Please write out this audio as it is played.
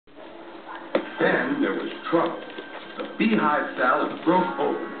Then there was trouble. The beehive fell and broke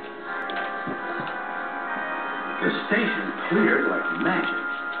open. The station cleared like magic.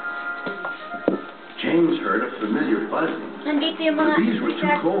 James heard a familiar buzzing. The bees were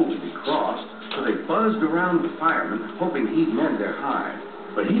too cold to be crossed, so they buzzed around the fireman, hoping he'd mend their hive.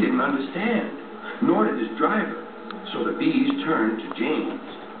 But he didn't understand, nor did his driver. So the bees turned to James.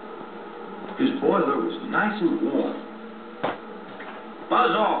 His boiler was nice and warm. Buzz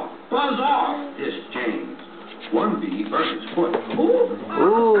off, hissed James. One bee burnt his foot.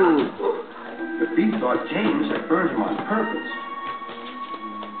 Ooh. The bee thought James had burned him on purpose.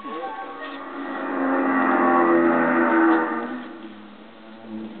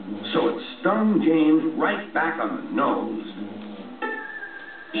 So it stung James right back on the nose.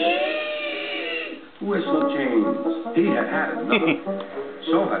 Whistled James. He had had enough.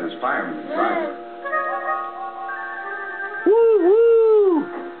 So had his fireman and driver. Woo!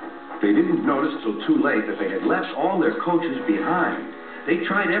 They didn't notice till too late that they had left all their coaches behind. They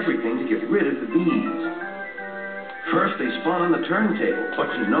tried everything to get rid of the bees. First they spun on the turntable, but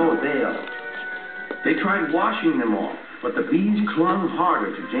to no avail. They tried washing them off, but the bees clung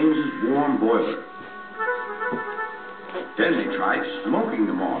harder to James's warm boiler. Then they tried smoking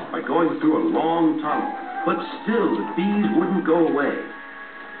them off by going through a long tunnel, but still the bees wouldn't go away.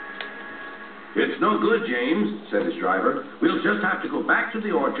 "It's no good, James," said his driver. "We'll just have to go back to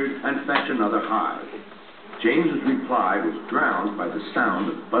the orchard and fetch another hive." James's reply was drowned by the sound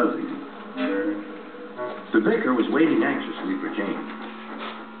of buzzing. The vicar was waiting anxiously for James.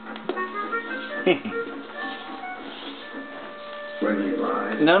 When he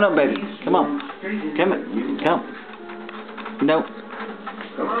arrived, No, baby. Come on. Come. No.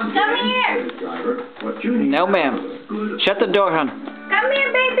 Come here. said his driver. "What you need No, now ma'am. is a good Shut the door, hon. Come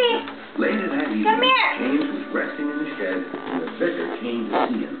here, baby. Late in that evening, Come here. James was resting in the shed when the vicar came to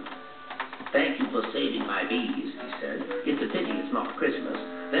see him. Thank you for saving my bees, he said. It's a pity it's not Christmas.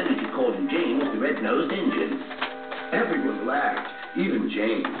 Then we could call you James the Red-Nosed Injun. Everyone laughed, even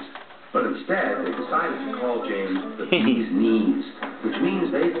James. But instead, they decided to call James the bee's knees, which means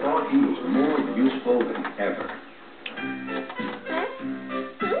they thought he was more useful than ever.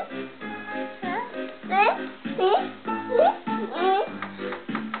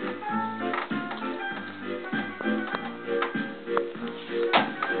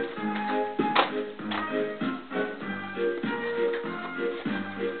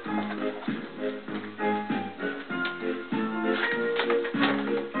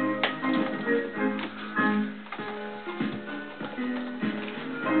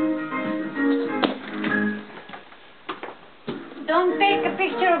 Don't take a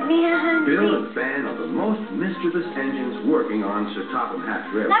picture of me, honey. Bill is fan of the most mischievous engines working on Sir Topham Hatt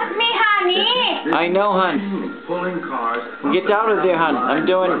Railway. Not me, honey. I know, hon. Pulling cars. Get out of there, hon. I'm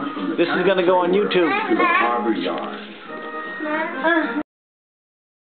doing. This is gonna go on YouTube. To the harbor yard.